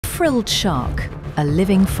frilled shark, a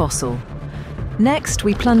living fossil. Next,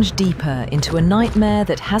 we plunge deeper into a nightmare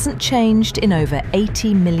that hasn't changed in over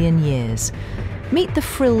 80 million years. Meet the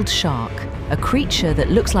frilled shark, a creature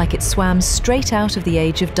that looks like it swam straight out of the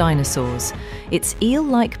age of dinosaurs. Its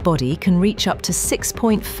eel-like body can reach up to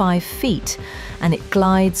 6.5 feet, and it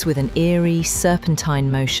glides with an eerie,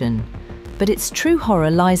 serpentine motion. But its true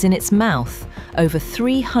horror lies in its mouth, over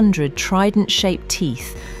 300 trident-shaped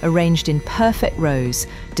teeth arranged in perfect rows,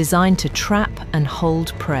 designed to trap and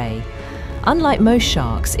hold prey. Unlike most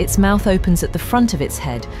sharks, its mouth opens at the front of its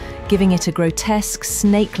head, giving it a grotesque,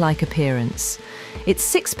 snake-like appearance. Its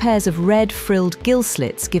 6 pairs of red frilled gill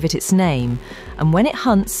slits give it its name, and when it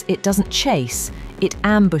hunts, it doesn't chase, it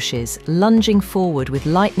ambushes, lunging forward with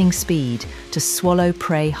lightning speed to swallow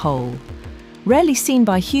prey whole. Rarely seen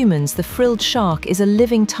by humans, the frilled shark is a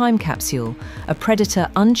living time capsule, a predator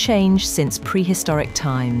unchanged since prehistoric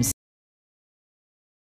times.